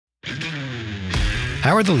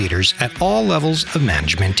How are the leaders at all levels of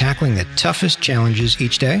management tackling the toughest challenges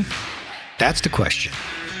each day? That's the question.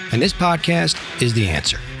 And this podcast is the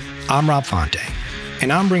answer. I'm Rob Fonte,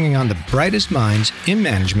 and I'm bringing on the brightest minds in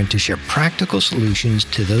management to share practical solutions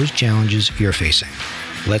to those challenges you're facing.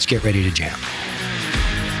 Let's get ready to jam.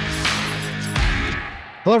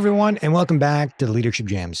 Hello, everyone, and welcome back to the Leadership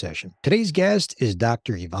Jam session. Today's guest is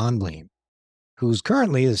Dr. Yvonne Bleam, who's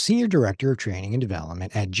currently the Senior Director of Training and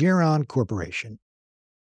Development at Geron Corporation.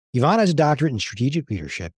 Yvonne has a doctorate in strategic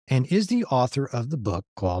leadership and is the author of the book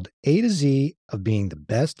called A to Z of Being the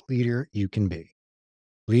Best Leader You Can Be,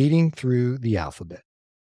 Leading Through the Alphabet.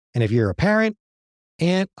 And if you're a parent,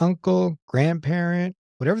 aunt, uncle, grandparent,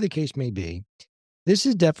 whatever the case may be, this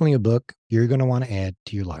is definitely a book you're going to want to add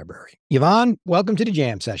to your library. Yvonne, welcome to the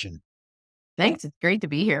Jam session. Thanks. It's great to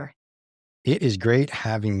be here. It is great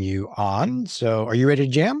having you on. So are you ready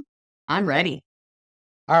to jam? I'm ready.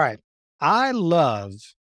 All right. I love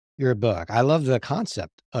your book. I love the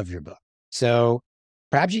concept of your book. So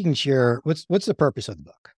perhaps you can share what's the purpose of the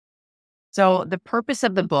book? So the purpose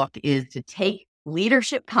of the book is to take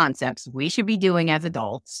leadership concepts we should be doing as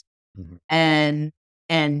adults and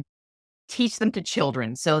teach them to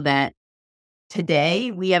children so that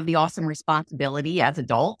today we have the awesome responsibility as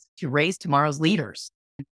adults to raise tomorrow's leaders.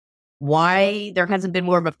 Why there hasn't been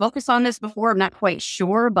more of a focus on this before, I'm not quite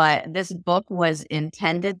sure, but this book was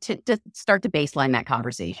intended to start to baseline that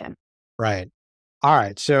conversation. Right. All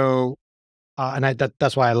right. So,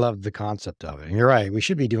 that's why I love the concept of it. And you're right. We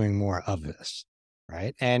should be doing more of this.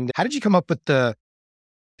 Right. And how did you come up with the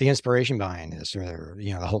inspiration behind this or,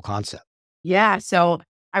 the whole concept? Yeah. So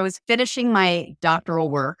I was finishing my doctoral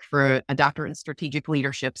work for a doctorate in strategic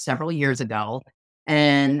leadership several years ago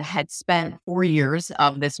and had spent 4 years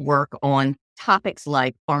of this work on topics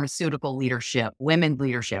like pharmaceutical leadership, women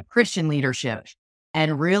leadership, Christian leadership,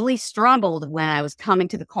 and really struggled when I was coming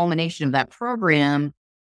to the culmination of that program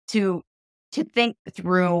to think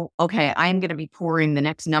through, okay, I'm going to be pouring the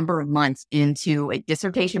next number of months into a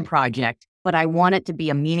dissertation project, but I want it to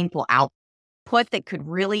be a meaningful output that could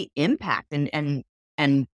really impact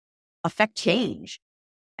and affect change.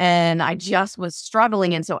 And I just was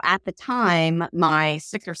struggling. And so at the time, my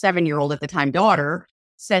 6 or 7 year old at the time daughter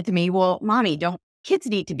said to me, well, mommy, don't kids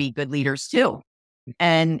need to be good leaders too?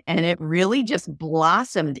 And it really just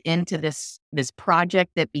blossomed into this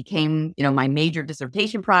project that became, my major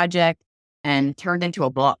dissertation project and turned into a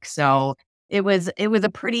book. So it was a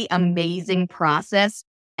pretty amazing process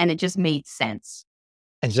and it just made sense.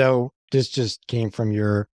 And so this just came from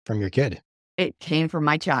your kid. It came from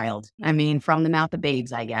my child. I mean, from the mouth of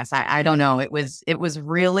babes, I guess. I don't know. It was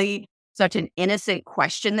really such an innocent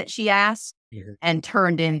question that she asked and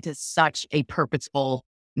turned into such a purposeful,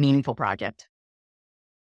 meaningful project.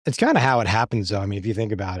 It's kind of how it happens, though. I mean, if you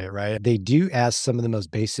think about it, right? They do ask some of the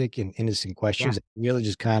most basic and innocent questions. It really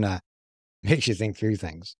just kind of makes you think through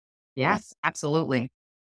things. Yes, absolutely.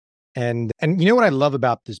 And you know what I love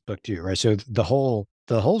about this book too, right? So the whole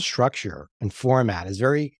structure and format is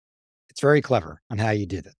it's very clever on how you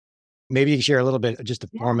did it. Maybe you can share a little bit of just the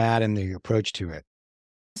format and the approach to it.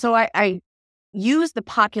 So I used the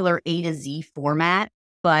popular A to Z format,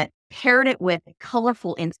 but paired it with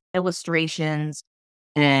colorful illustrations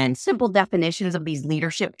and simple definitions of these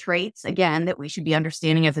leadership traits, again, that we should be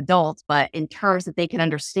understanding as adults, but in terms that they can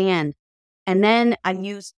understand. And then I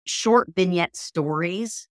used short vignette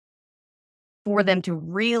stories for them to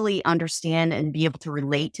really understand and be able to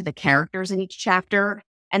relate to the characters in each chapter.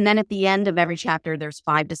 And then at the end of every chapter, there's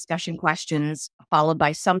 5 discussion questions followed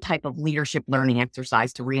by some type of leadership learning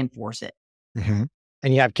exercise to reinforce it. Mm-hmm.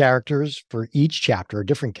 And you have characters for each chapter, a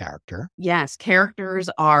different character. Yes, characters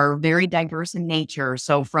are very diverse in nature.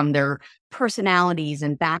 So from their personalities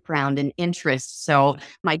and background and interests. So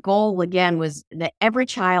my goal, again, was that every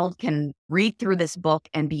child can read through this book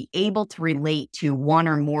and be able to relate to one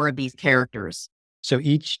or more of these characters. So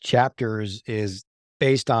each chapter is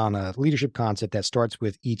based on a leadership concept that starts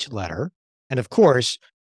with each letter. And of course,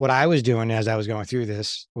 what I was doing as I was going through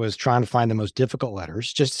this was trying to find the most difficult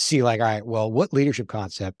letters just to see all right, well, what leadership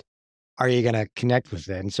concept are you going to connect with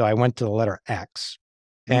it? And so I went to the letter X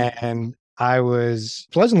and I was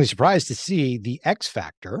pleasantly surprised to see the X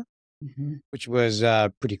factor, which was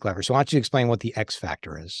pretty clever. So why don't you explain what the X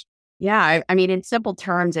factor is? Yeah, I mean, in simple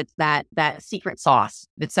terms, it's that secret sauce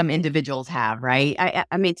that some individuals have, right?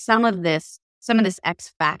 I mean, some of this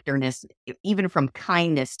X factorness, even from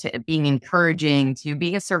kindness to being encouraging to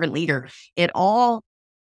being a servant leader, it all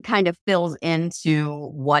kind of fills into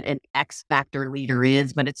what an X factor leader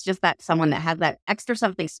is. But it's just that someone that has that extra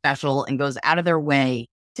something special and goes out of their way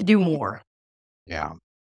to do more. Yeah.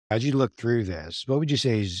 As you look through this, what would you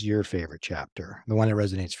say is your favorite chapter, the one that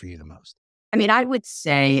resonates for you the most? I mean, I would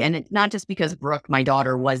say, and it's not just because Brooke, my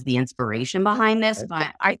daughter, was the inspiration behind this, Okay. but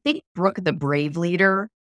I think Brooke, the brave leader,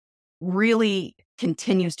 really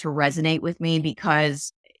continues to resonate with me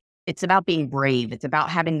because it's about being brave. It's about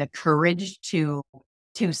having the courage to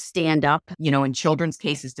stand up, in children's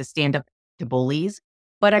cases, to stand up to bullies.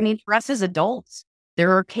 But I mean, for us as adults,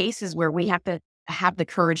 there are cases where we have to have the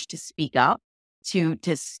courage to speak up, to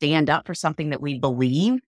stand up for something that we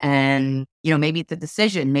believe. And, maybe it's a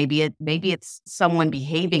decision, maybe it's someone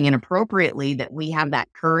behaving inappropriately, that we have that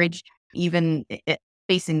courage, even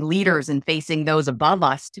facing leaders and facing those above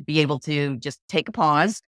us, to be able to just take a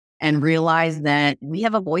pause and realize that we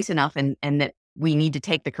have a voice enough, and that we need to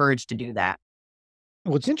take the courage to do that.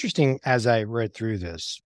 Well, it's interesting as I read through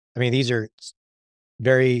this. I mean, these are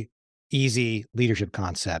very easy leadership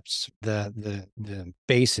concepts, the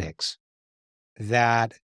basics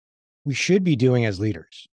that we should be doing as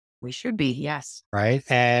leaders, We should be, yes. right?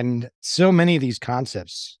 And so many of these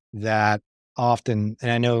concepts that often, and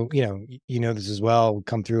I know, you know this as well,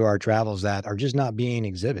 come through our travels that are just not being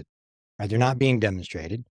exhibited, right? They're not being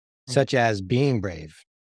demonstrated, Right. such as being brave,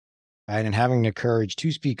 right? And having the courage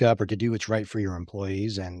to speak up or to do what's right for your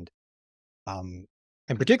employees. Um,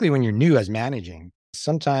 and particularly when you're new as managing,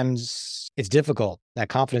 sometimes it's difficult. That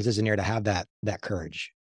confidence isn't there to have that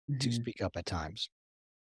courage to Mhm. speak up at times.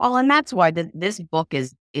 Well, and that's why this book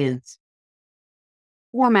is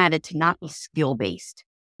formatted to not be skill based.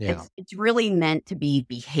 Yeah. It's really meant to be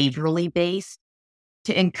behaviorally based,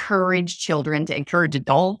 to encourage children, to encourage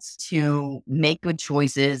adults to make good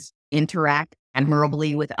choices, interact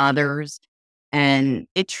admirably with others. And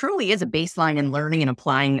it truly is a baseline in learning and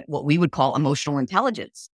applying what we would call emotional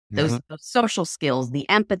intelligence, Hmm. those social skills, the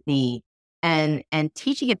empathy, and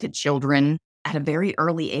teaching it to children at a very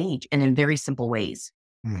early age and in very simple ways.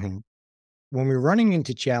 Hmm. When we're running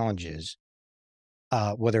into challenges,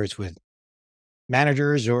 whether it's with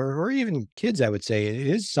managers or even kids, I would say it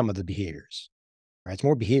is some of the behaviors, right? It's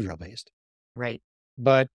more behavioral based. Right.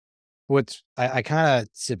 But I kind of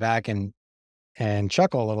sit back and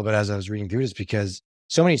chuckle a little bit as I was reading through this because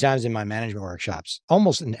so many times in my management workshops,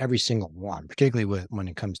 almost in every single one, particularly when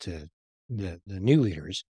it comes to the new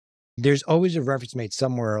leaders, there's always a reference made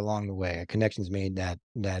somewhere along the way, a connection's made that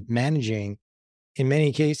managing in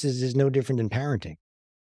many cases is no different than parenting.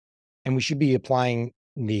 And we should be applying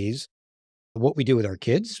these. What we do with our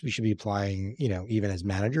kids, we should be applying, even as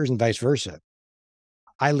managers and vice versa.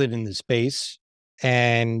 I live in the space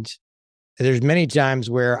and there's many times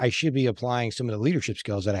where I should be applying some of the leadership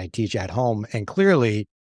skills that I teach at home. And clearly,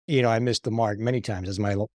 I missed the mark many times, as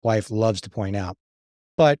my wife loves to point out.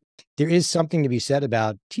 But there is something to be said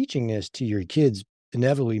about teaching this to your kids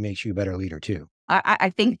inevitably makes you a better leader too. I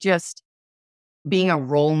think just being a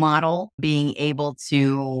role model, being able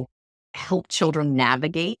to help children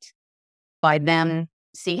navigate by them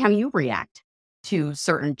see how you react to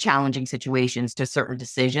certain challenging situations, to certain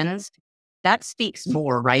decisions. That speaks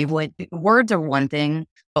more, right? What words are one thing,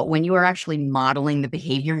 but when you are actually modeling the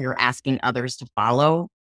behavior you're asking others to follow,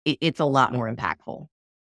 it's a lot more impactful.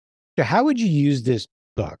 So how would you use this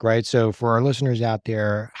book, right? So for our listeners out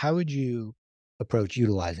there, how would you approach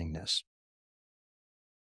utilizing this?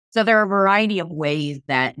 So there are a variety of ways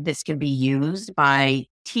that this can be used by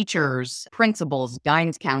teachers, principals,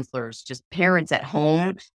 guidance counselors, just parents at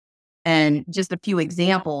home. And just a few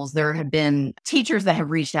examples, there have been teachers that have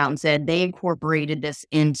reached out and said they incorporated this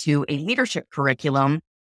into a leadership curriculum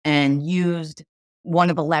and used one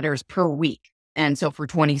of the letters per week. And so for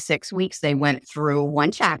 26 weeks, they went through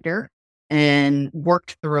one chapter and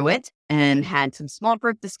worked through it and had some small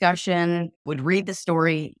group discussion, would read the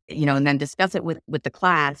story, and then discuss it with the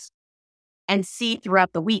class and see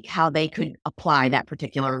throughout the week how they could apply that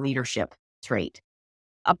particular leadership trait.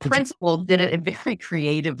 A Would you principal did it very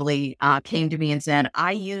creatively, came to me and said,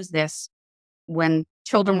 I use this when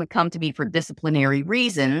children would come to me for disciplinary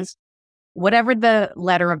reasons. Whatever the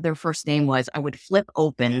letter of their first name was, I would flip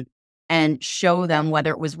open and show them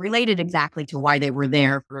whether it was related exactly to why they were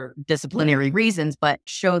there for disciplinary reasons, but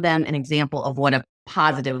show them an example of what a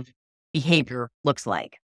positive behavior looks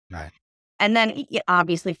like. right? And then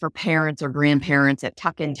obviously for parents or grandparents at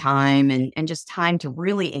tuck-in time and just time to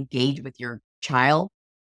really engage with your child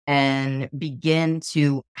and begin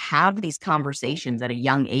to have these conversations at a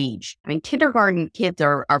young age. I mean, kindergarten kids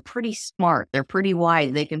are pretty smart. They're pretty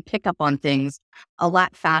wise. They can pick up on things a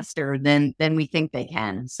lot faster than we think they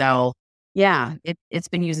can. So yeah, it's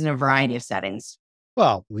been used in a variety of settings.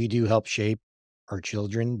 Well, we do help shape our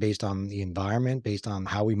children based on the environment, based on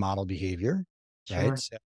how we model behavior, right? Sure.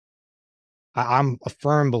 So I'm a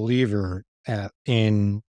firm believer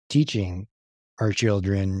in teaching our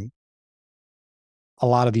children a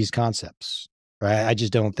lot of these concepts, right? I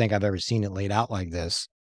just don't think I've ever seen it laid out like this.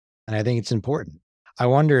 And I think it's important. I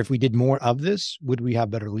wonder if we did more of this, would we have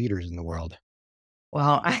better leaders in the world?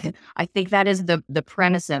 Well, I think that is the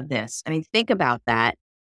premise of this. I mean, think about that.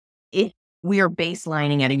 If we are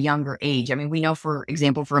baselining at a younger age, I mean, we know, for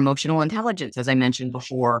example, for emotional intelligence, as I mentioned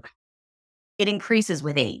before, it increases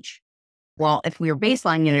with age. Well, if we are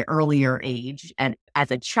baselining at an earlier age and as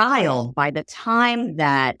a child, by the time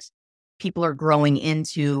that people are growing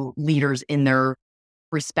into leaders in their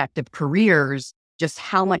respective careers, just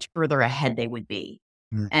how much further ahead they would be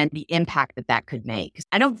Mm, and the impact that that could make.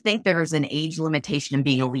 I don't think there's an age limitation in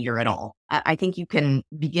being a leader at all. I think you can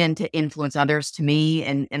begin to influence others. To me,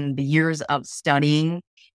 and in the years of studying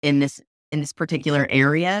in this in this particular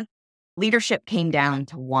area, leadership came down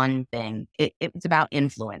to one thing. It was about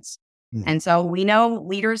influence. mm. And so we know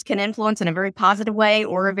leaders can influence in a very positive way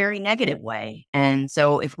or a very negative way. And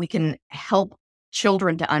so if we can help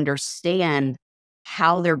children to understand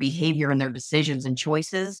how their behavior and their decisions and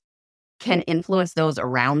choices can influence those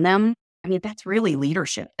around them, I mean, that's really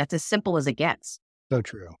leadership. That's as simple as it gets. So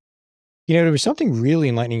true. You know, there was something really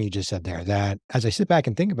enlightening you just said there that as I sit back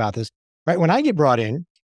and think about this, right, when I get brought in,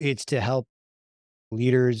 it's to help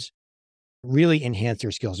leaders really enhance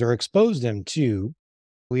their skills or expose them to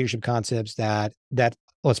leadership concepts that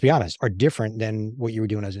let's be honest, are different than what you were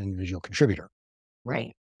doing as an individual contributor,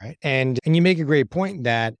 Right. right? And you make a great point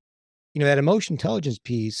that, that emotion intelligence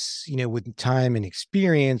piece, with time and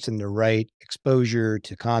experience and the right exposure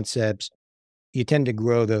to concepts, you tend to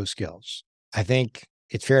grow those skills. I think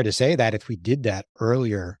it's fair to say that if we did that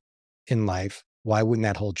earlier in life, why wouldn't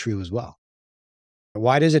that hold true as well?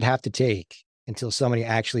 Why does it have to take until somebody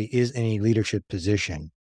actually is in a leadership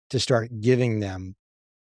position to start giving them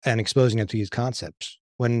and exposing them to these concepts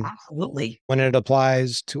Absolutely. when it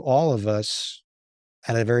applies to all of us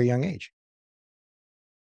at a very young age?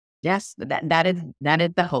 Yes, that is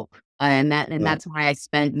the hope. And Right. that's why I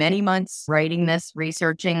spent many months writing this,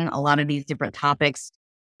 researching a lot of these different topics.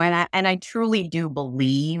 And I truly do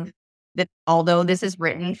believe that although this is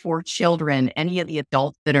written for children, any of the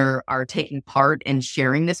adults that are taking part in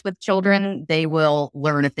sharing this with children, they will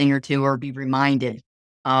learn a thing or two or be reminded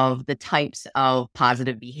of the types of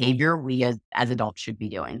positive behavior we as adults should be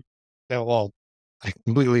doing. Well, I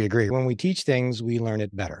completely agree. When we teach things, we learn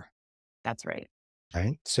it better. That's right.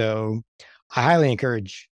 Right. So I highly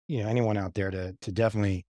encourage, anyone out there to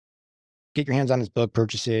definitely get your hands on this book,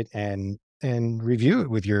 purchase it and review it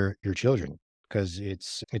with your children because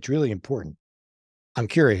it's really important. I'm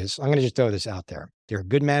curious. I'm going to just throw this out there. There are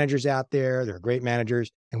good managers out there, there are great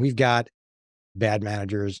managers, and we've got bad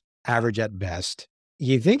managers, average at best.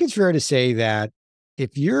 You think it's fair to say that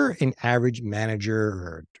if you're an average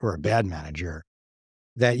manager or a bad manager,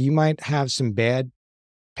 that you might have some bad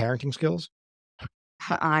parenting skills?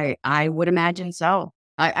 I would imagine so.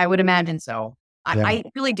 I would imagine so. I, Yeah. I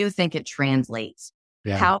really do think it translates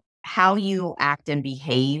Yeah. how you act and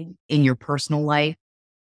behave in your personal life.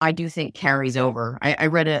 I do think carries over. I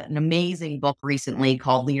read an amazing book recently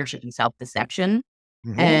called Leadership and Self Deception,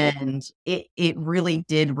 Mhm. and it really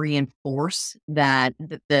did reinforce that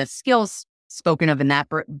the skills spoken of in that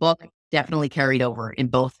book definitely carried over in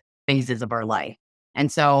both phases of our life.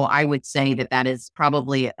 And so I would say that that is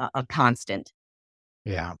probably a constant.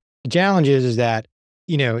 Yeah. The challenge is that,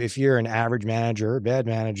 if you're an average manager or a bad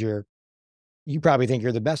manager, you probably think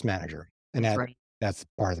you're the best manager, and That's right. that's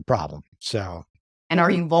part of the problem. So, And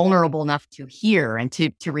are you vulnerable enough to hear and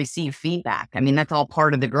to receive feedback? I mean, that's all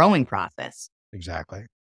part of the growing process. exactly.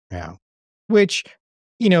 Yeah. Which,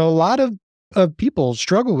 a lot of people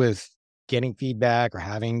struggle with getting feedback or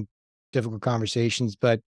having difficult conversations.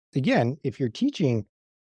 But again, if you're teaching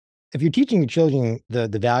your children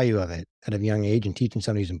the value of it at a young age and teaching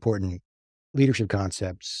some of these important leadership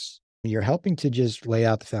concepts, you're helping to just lay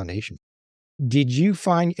out the foundation. Did you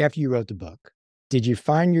find after you wrote the book, did you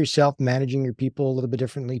find yourself managing your people a little bit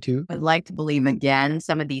differently too? I'd like to believe again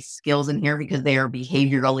some of these skills in here because they are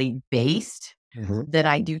behaviorally based. Mhm. That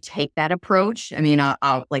I do take that approach. I mean,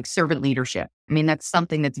 like servant leadership. I mean, that's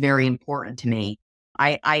something that's very important to me.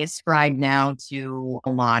 I ascribe now to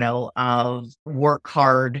a motto of work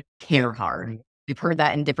hard, care hard. We've heard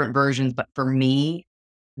that in different versions, but for me,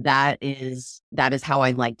 that is how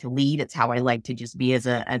I like to lead. It's how I like to just be as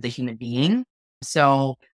a human being.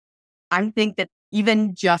 So I think that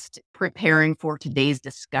even just preparing for today's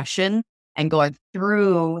discussion and going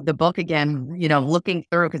through the book again, looking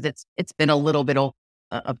through because it's been a little bit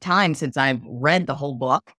of time since I've read the whole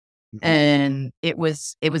book. Mhm. And it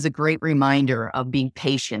was a great reminder of being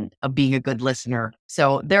patient, of being a good listener.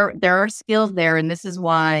 So there are skills there. And this is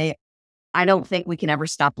why I don't think we can ever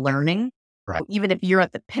stop learning. Right. Even if you're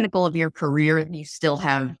at the pinnacle of your career, you still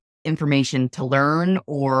have information to learn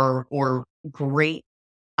or great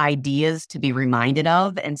ideas to be reminded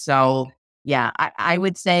of. And so, yeah, I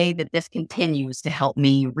would say that this continues to help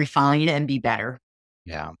me refine and be better.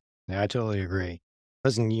 Yeah. Yeah, I totally agree.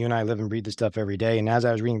 Listen, you and I live and breathe this stuff every day. And as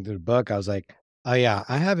I was reading through the book, I was like, oh, yeah,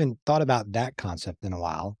 I haven't thought about that concept in a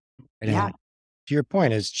while. Yeah. And to your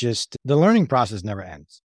point, it's just the learning process never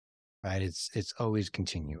ends, right? It's always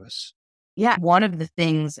continuous. Yeah. One of the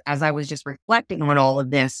things as I was just reflecting on all of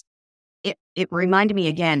this, it reminded me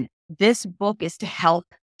again, this book is to help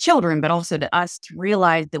children, but also to us to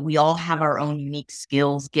realize that we all have our own unique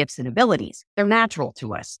skills, gifts, and abilities. They're natural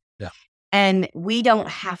to us. Yeah. And we don't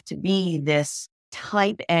have to be this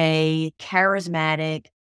type A, charismatic,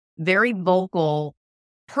 very vocal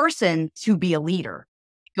person to be a leader.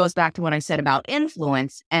 It goes back to what I said about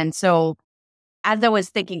influence. And so as I was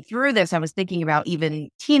thinking through this, I was thinking about even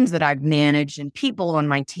teams that I've managed and people on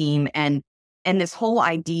my team and this whole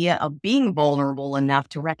idea of being vulnerable enough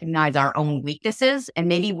to recognize our own weaknesses and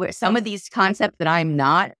maybe some of these concepts that I'm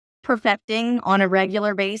not perfecting on a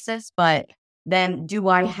regular basis, but then do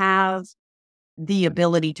I have the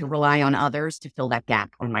ability to rely on others to fill that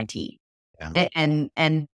gap on my team? Yeah.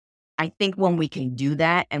 And I think when we can do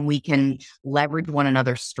that and we can leverage one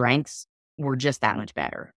another's strengths, we're just that much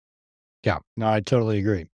better. Yeah. No, I totally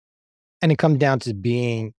agree. And it comes down to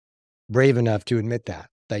being brave enough to admit that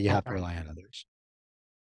you That's have to right. rely on others.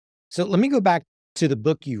 So let me go back to the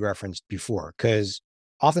book you referenced before, because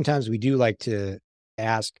oftentimes we do like to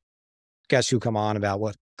ask guests who come on about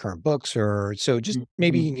what current books or so just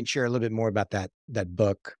maybe Mhm. you can share a little bit more about that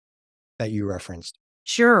book that you referenced.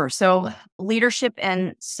 Sure. So, Leadership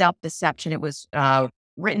and Self-Deception, it was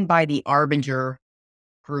written by the Arbinger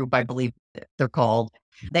group, I believe they're called.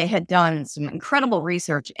 They had done some incredible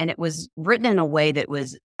research and it was written in a way that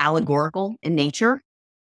was allegorical in nature.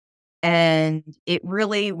 And it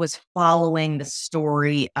really was following the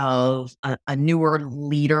story of a newer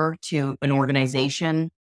leader to an organization.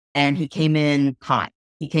 And he came in hot.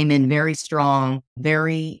 He came in very strong,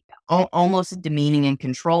 very almost demeaning and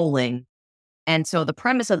controlling. And so the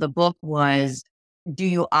premise of the book was, do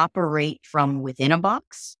you operate from within a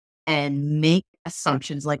box and make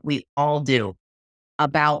assumptions like we all do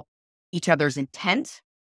about each other's intent,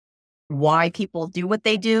 why people do what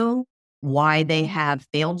they do, why they have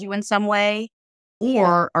failed you in some way?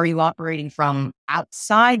 Or are you operating from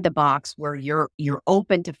outside the box where you're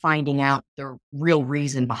open to finding out the real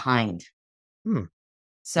reason behind? Hmm.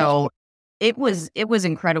 So it was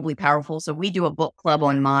incredibly powerful. So we do a book club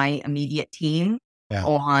on my immediate team Yeah.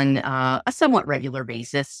 on a somewhat regular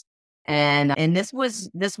basis. And this was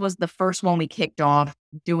the first one we kicked off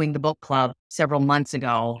doing the book club several months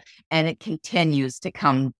ago, and it continues to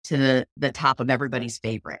come to the top of everybody's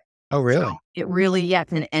favorite. Oh, So really? it really, yes,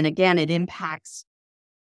 and again, it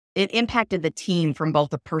impacted the team from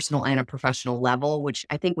both a personal and a professional level, which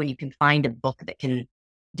I think when you can find a book that can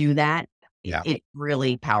do that, Yeah. it's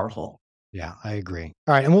really powerful. Yeah, I agree.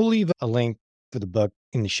 All right, and we'll leave a link for the book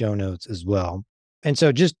in the show notes as well. And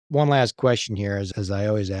so just one last question here as I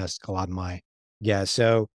always ask a lot of my guests.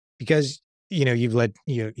 So because you've led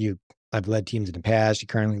you I've led teams in the past, you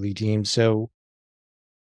currently lead teams. So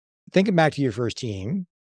thinking back to your first team,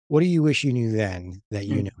 what do you wish you knew then that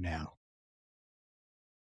you Mm. know now?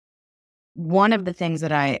 One of the things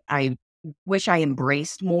that I wish I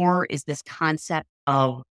embraced more is this concept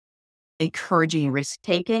of encouraging risk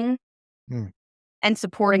taking Hmm. and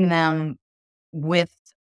supporting them with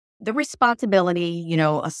the responsibility,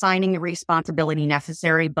 assigning the responsibility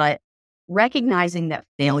necessary, but recognizing that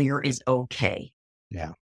failure is okay.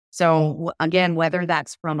 Yeah. So again, whether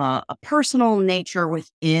that's from a personal nature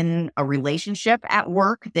within a relationship at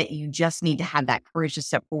work that you just need to have that courage to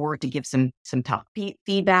step forward to give some tough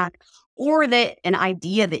feedback, or that an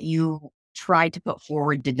idea that you tried to put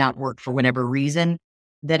forward did not work for whatever reason,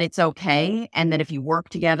 that it's okay, and that if you work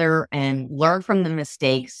together and learn from the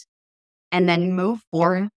mistakes and then move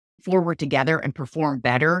forward together and perform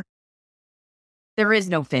better, there is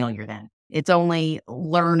no failure then. It's only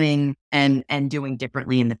learning and doing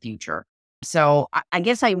differently in the future. So I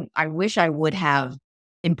guess I wish I would have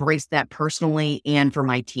embraced that personally and for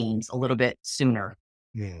my teams a little bit sooner.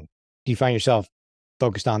 Hmm. Do you find yourself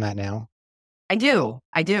focused on that now? I do.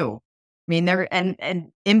 I do. I mean, they're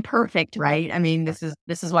and imperfect, right? I mean, this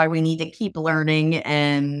is why we need to keep learning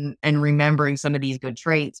and remembering some of these good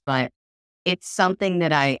traits, but it's something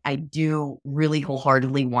that I do really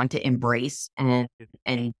wholeheartedly want to embrace and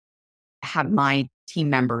have my team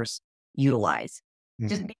members utilize.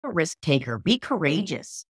 Just Mhm. be a risk taker, be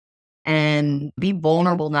courageous, and be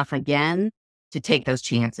vulnerable enough again to take those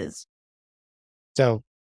chances. So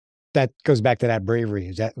that goes back to that bravery.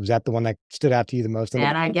 Was that the one that stood out to you the most?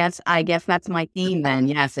 And I guess that's my theme then,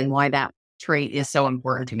 yes, and why that trait is so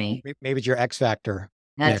important to me. Maybe it's your X factor.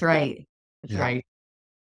 That's right. That's Yeah. right.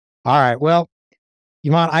 All right. Well,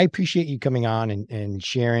 Yvonne, I appreciate you coming on and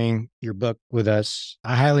sharing your book with us.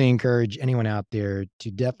 I highly encourage anyone out there to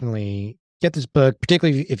definitely get this book,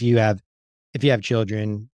 particularly if you have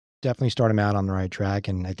children. Definitely start them out on the right track,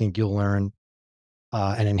 and I think you'll learn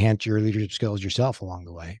and enhance your leadership skills yourself along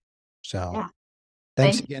the way. So, Yeah.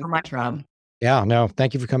 thanks Thank you again. so much, Rob. Yeah, no,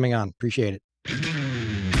 thank you for coming on. Appreciate it.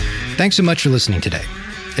 Thanks so much for listening today.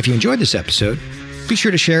 If you enjoyed this episode, be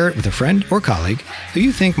sure to share it with a friend or colleague who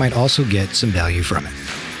you think might also get some value from it.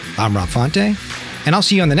 I'm Rob Fonte, and I'll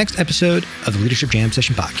see you on the next episode of the Leadership Jam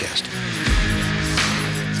Session podcast.